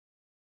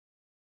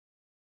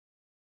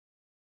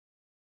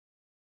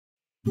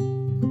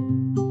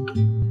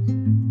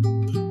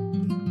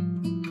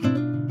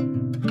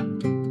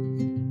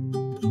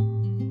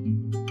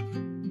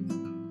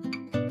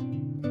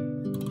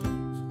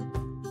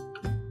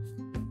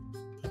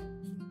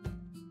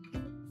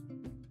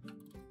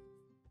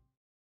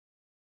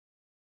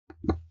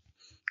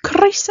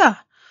Croeso!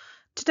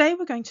 Today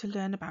we're going to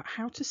learn about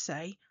how to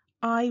say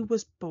I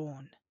was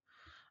born.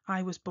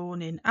 I was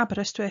born in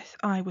Aberystwyth.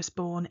 I was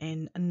born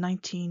in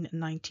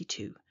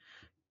 1992.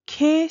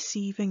 Ces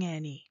I fy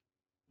ngeni.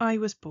 I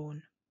was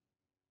born.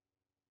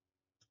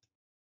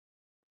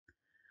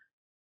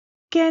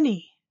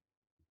 Ngeni.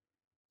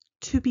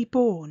 To be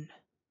born.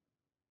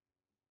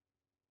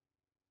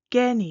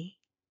 Ngeni.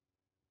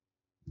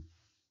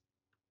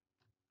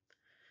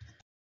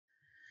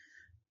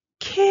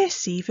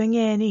 Ces I fy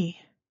ngeni.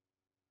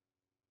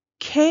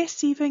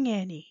 Ces I fy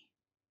ngeni.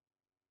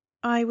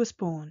 I was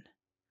born.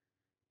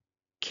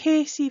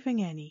 Ces I fy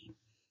ngeni.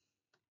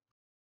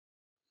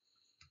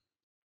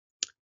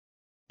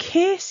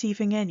 Ces I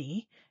fy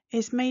ngeni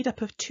is made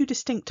up of two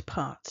distinct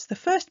parts. The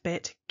first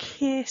bit,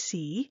 ces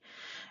I,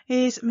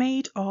 is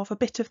made of a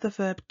bit of the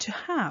verb to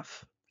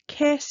have.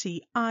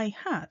 Ces I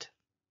had.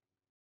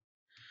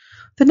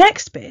 The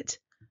next bit,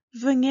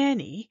 fy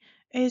ngeni,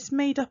 is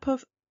made up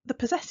of the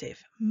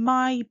possessive,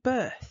 my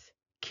birth.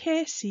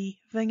 Ces I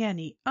fy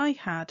ngeni, I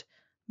had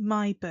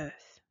my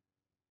birth.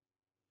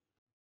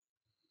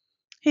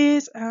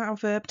 Here's our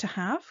verb to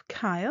have,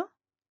 cael.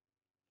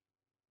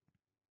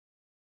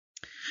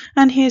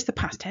 And here's the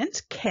past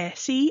tense,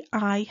 ces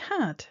I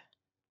had.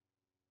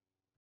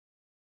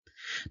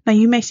 Now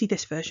you may see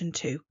this version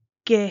too,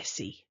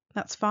 ges I.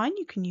 That's fine,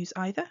 you can use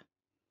either.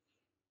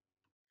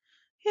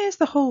 Here's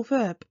the whole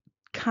verb,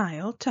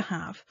 cael, to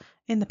have,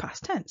 in the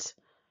past tense.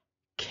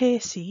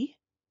 Ces I,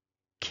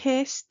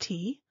 ces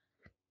ti,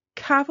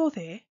 cafodd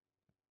e,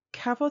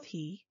 cafodd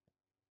hi,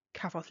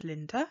 cafodd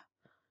Linda,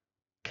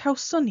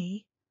 cawson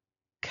ni,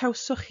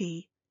 cawsoch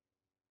chi,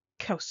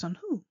 cawson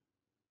nhw.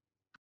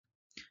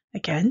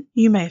 Again,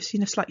 you may have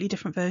seen a slightly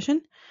different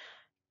version.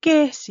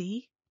 Ges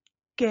I,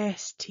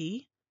 ges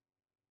ti,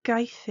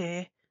 gaeth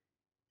e,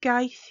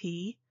 gaeth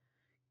hi,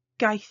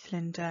 gaeth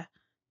Linda,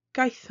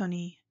 gaethon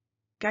ni,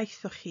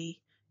 gaethoch chi,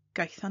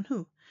 gaethon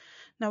nhw.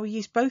 Now we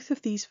use both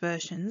of these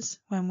versions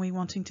when we're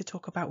wanting to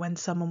talk about when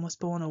someone was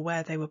born or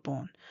where they were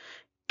born.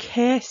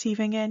 Ces I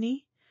fy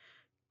ngeni,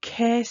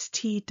 ces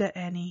ti dy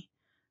eni,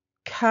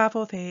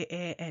 cafodd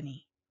e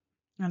eni,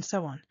 and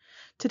so on.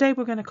 Today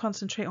we're going to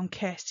concentrate on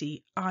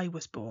ces I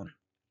was born.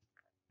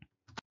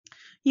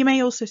 You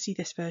may also see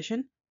this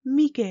version,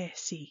 mi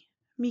ges I,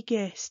 mi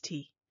ges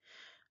ti.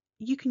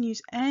 You can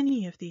use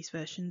any of these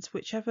versions,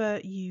 whichever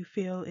you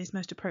feel is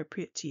most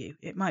appropriate to you.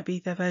 It might be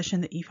the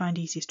version that you find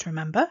easiest to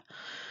remember.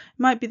 It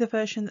might be the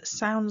version that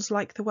sounds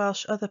like the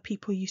Welsh other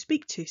people you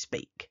speak to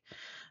speak.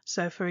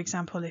 So, for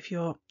example, if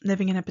you're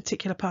living in a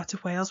particular part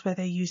of Wales where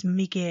they use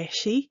mi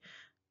ges I,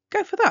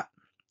 go for that.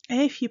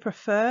 If you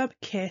prefer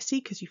ces I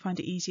because you find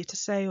it easier to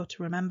say or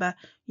to remember,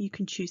 you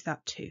can choose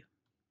that too.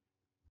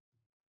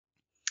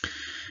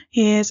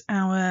 Here's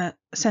our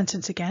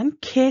sentence again.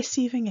 Ces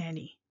I fy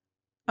ngeni.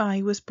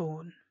 I was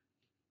born.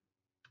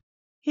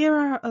 Here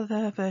are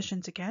other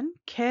versions again.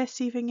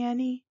 Ces I fy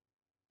ngeni,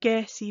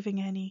 ges I fy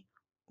ngeni,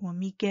 or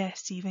mi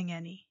ges I fy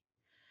ngeni.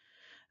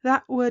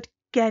 That word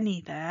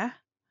geni there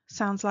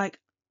sounds like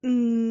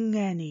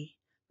ngeni.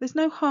 There's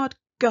no hard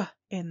g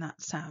in that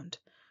sound.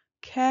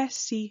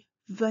 Ces I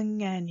fy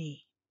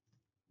ngeni.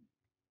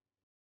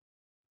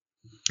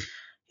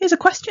 Here's a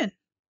question.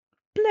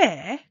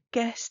 Ble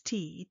ges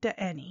ti dy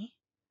eni?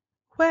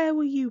 Where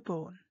were you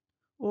born?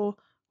 Or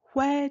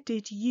where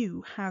did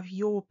you have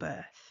your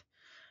birth?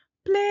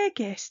 Ble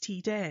ges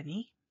ti dy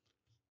eni?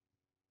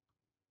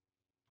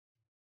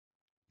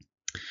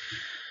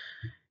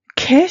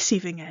 Ces I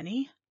fy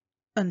ngeni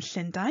yn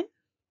Llundain,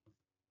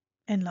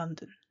 in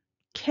London.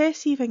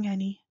 Ces I fy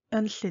ngeni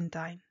yn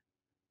Llundain.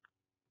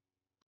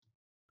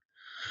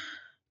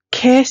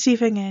 Ces I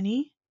fy ngeni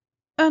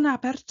yn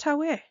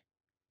Abertawe.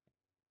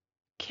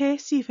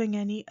 Ces I fy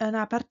ngeni yn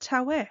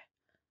Abertawe.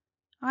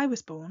 I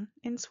was born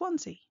in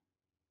Swansea.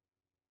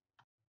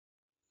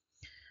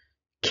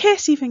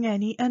 Ces I fy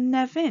ngeni yn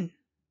Nefyn.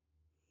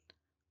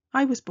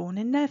 I was born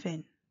in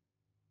Nefyn.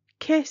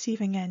 Ces I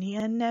fy ngeni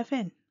yn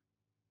Nefyn.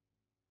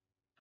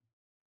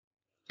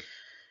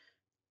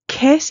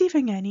 Ces I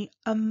fy ngeni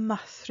ym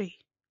Mathri.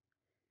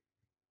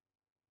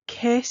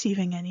 Ces I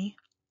fy ngeni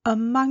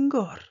ym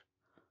Mangor.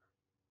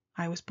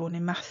 I was born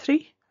in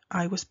Mathri.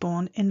 I was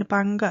born in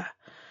Bangor.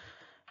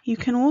 You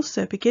can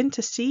also begin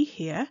to see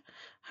here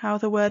how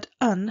the word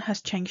un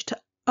has changed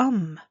to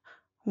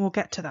We'll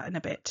get to that in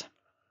a bit.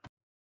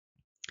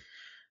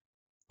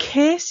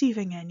 Ces I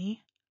fy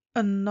ngeni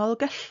yn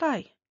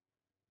Nolgellau.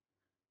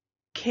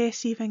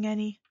 Ces I fy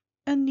ngeni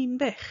yn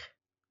Ninbych.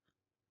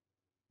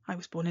 I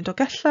was born in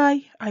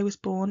Dolgellau. I was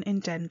born in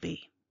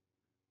Denbigh.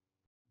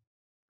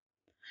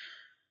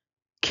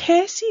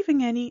 Ces I fy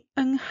ngeni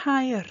yng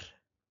Nghaer.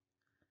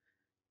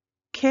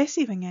 Ces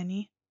I fy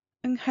ngeni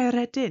yng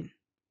Nghaeredin.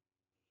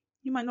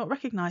 You might not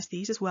recognise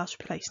these as Welsh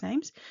place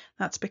names.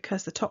 That's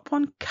because the top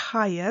one,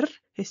 Caer,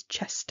 is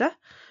Chester,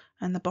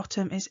 and the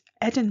bottom is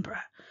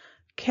Edinburgh.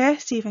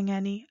 Ces I fy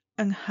ngeni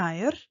yng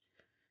Nghaer.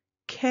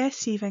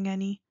 Ces I fy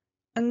ngeni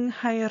yng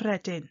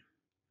Nghaeredin.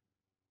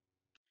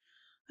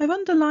 I've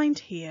underlined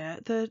here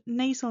the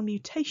nasal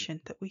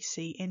mutation that we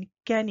see in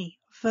ngeni,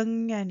 fy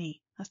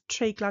ngeni. That's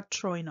treiglad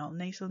troenol,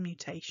 nasal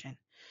mutation.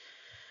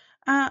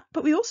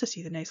 But we also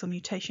see the nasal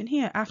mutation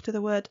here after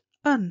the word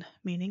yn,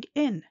 meaning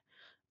in.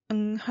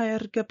 Yng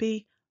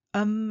Nghaergybi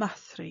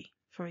mathri,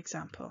 for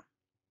example.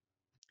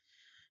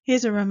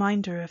 Here's a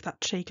reminder of that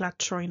treiglad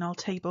troenol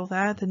table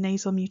there, the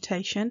nasal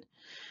mutation.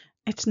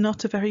 It's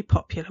not a very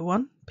popular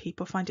one.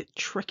 People find it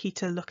tricky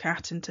to look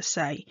at and to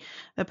say.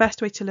 The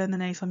best way to learn the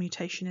nasal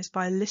mutation is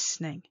by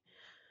listening.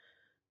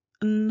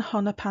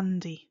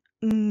 Nhonapandi,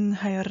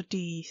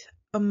 Nghaerdydd,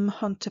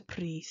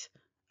 Mhontypridd,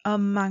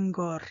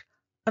 Mangor,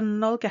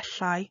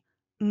 Nolgellau,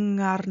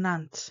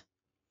 Ngarnant.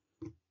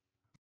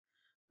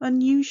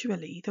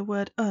 Unusually, the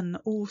word un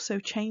also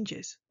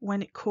changes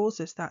when it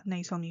causes that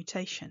nasal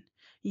mutation.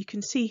 You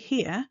can see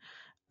here,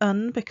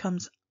 un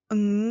becomes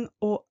ng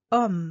or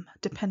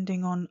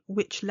depending on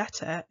which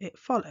letter it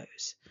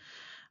follows.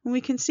 And we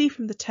can see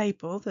from the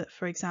table that,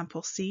 for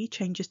example, C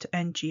changes to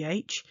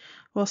NGH,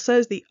 while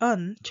so the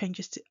un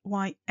changes to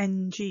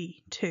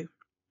YNG too.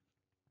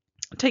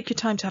 Take your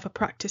time to have a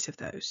practice of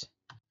those.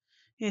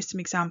 Here's some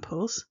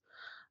examples.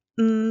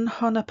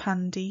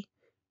 Nhonapandi,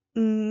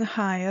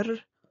 Nghaer,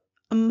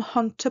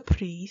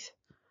 Mhontypridd,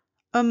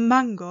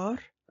 Mangor,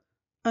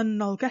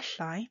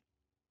 Nolgellau,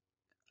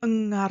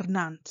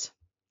 Ngarnant.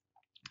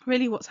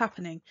 Really what's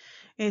happening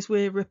is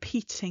we're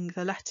repeating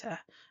the letter.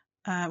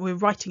 We're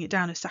writing it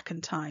down a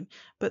second time,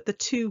 but the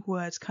two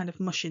words kind of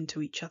mush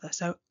into each other.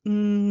 So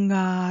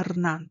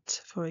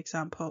Ngarnant, for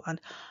example,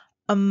 and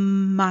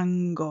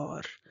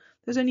Mangor.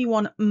 There's only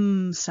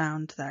one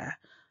sound there.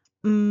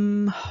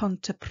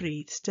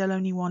 Mhontypridd, still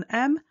only one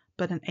M,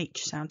 but an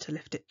H sound to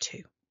lift it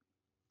too.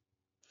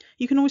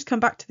 You can always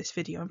come back to this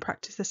video and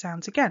practice the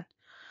sounds again.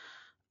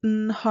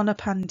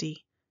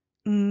 Nhonapandi,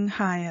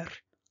 Nghaer,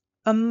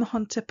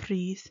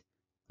 Mhontypridd,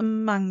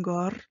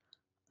 Mangor,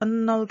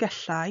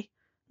 Nolgellau,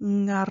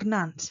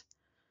 Ngarnant.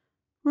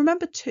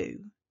 Remember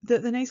too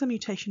that the nasal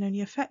mutation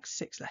only affects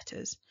 6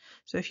 letters.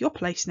 So if your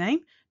place name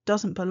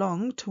doesn't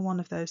belong to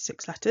one of those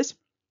 6 letters,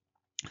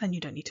 then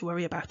you don't need to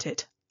worry about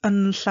it.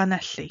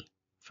 Llanelli,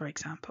 for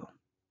example.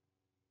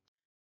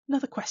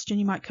 Another question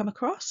you might come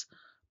across.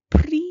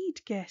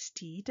 Pryd ges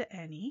ti dy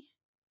eni?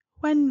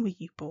 When were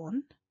you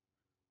born?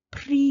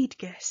 Pryd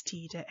ges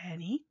ti dy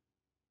eni?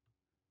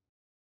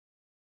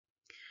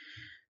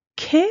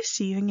 Ces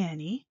I fy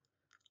ngeni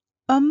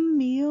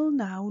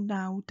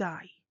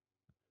 1992.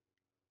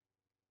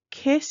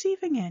 Ces I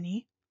fy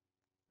ngeni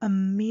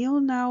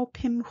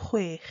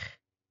 1956.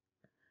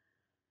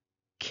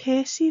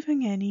 Ces I fy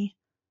ngeni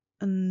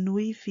yn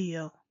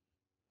 2000.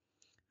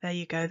 There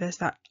you go, there's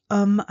that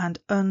and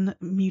un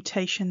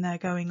mutation there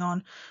going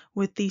on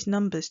with these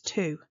numbers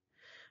too.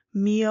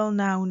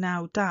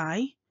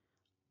 1992,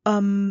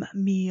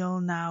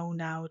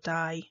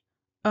 1992,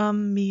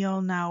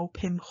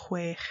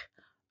 1956,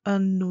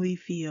 yn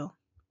 2000.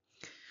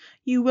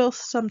 You will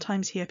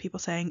sometimes hear people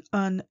saying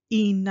un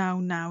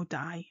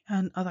 1992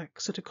 and other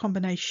sort of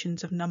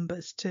combinations of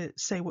numbers to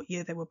say what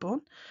year they were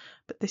born,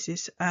 but this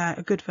is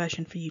a good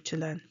version for you to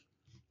learn.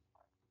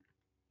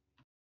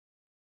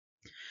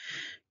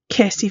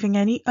 Ces I fy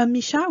ngeni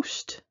mis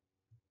Awst.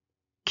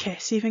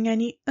 Ces I fy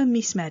ngeni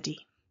mis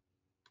Medi.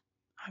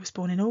 I was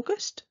born in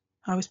August.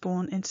 I was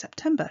born in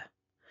September.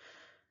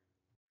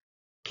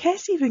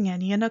 Ces I fy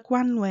ngeni yn y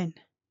Gwanwyn.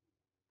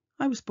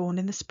 I was born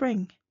in the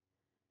spring.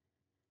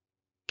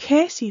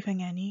 Ces I fy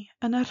ngeni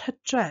yn yr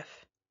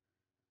Hydref.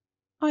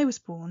 I was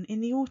born in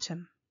the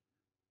autumn.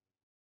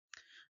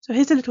 So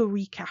here's a little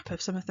recap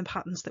of some of the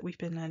patterns that we've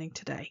been learning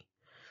today.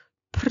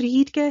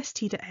 Pryd ges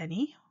ti dy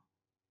eni?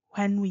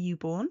 When were you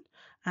born?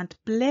 And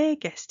ble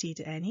ges ti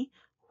dy eni?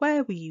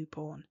 Where were you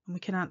born? And we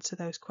can answer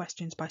those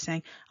questions by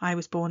saying I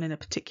was born in a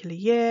particular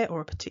year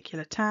or a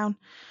particular town,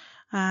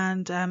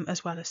 and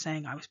as well as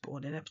saying I was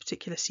born in a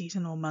particular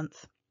season or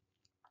month.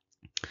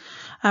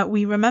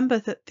 We remember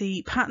that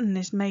the pattern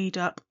is made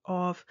up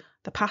of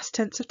the past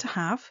tense of to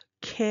have,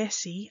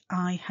 ces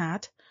I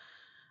had,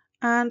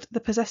 and the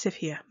possessive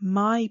here,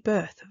 my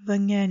birth, fy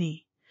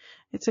ngeni.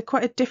 It's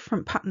quite a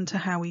different pattern to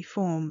how we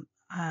form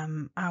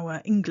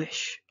our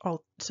English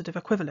sort of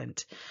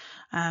equivalent.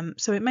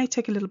 So it may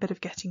take a little bit of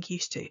getting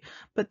used to.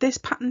 But this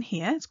pattern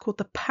here, it's called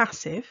the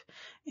passive,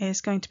 is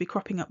going to be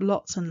cropping up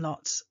lots and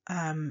lots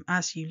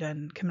as you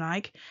learn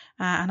Cymraeg,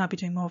 and I'll be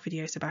doing more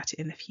videos about it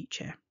in the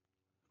future.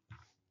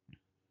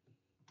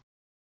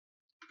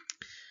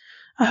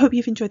 I hope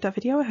you've enjoyed that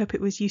video. I hope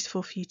it was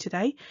useful for you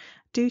today.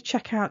 Do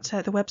check out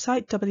the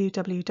website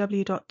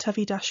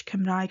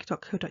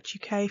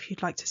www.tyfu-cymraeg.co.uk if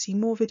you'd like to see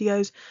more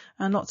videos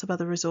and lots of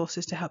other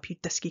resources to help you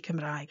dysgu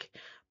Cymraeg.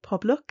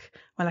 Pob lwc,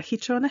 wel a chi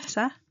tro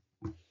nesa.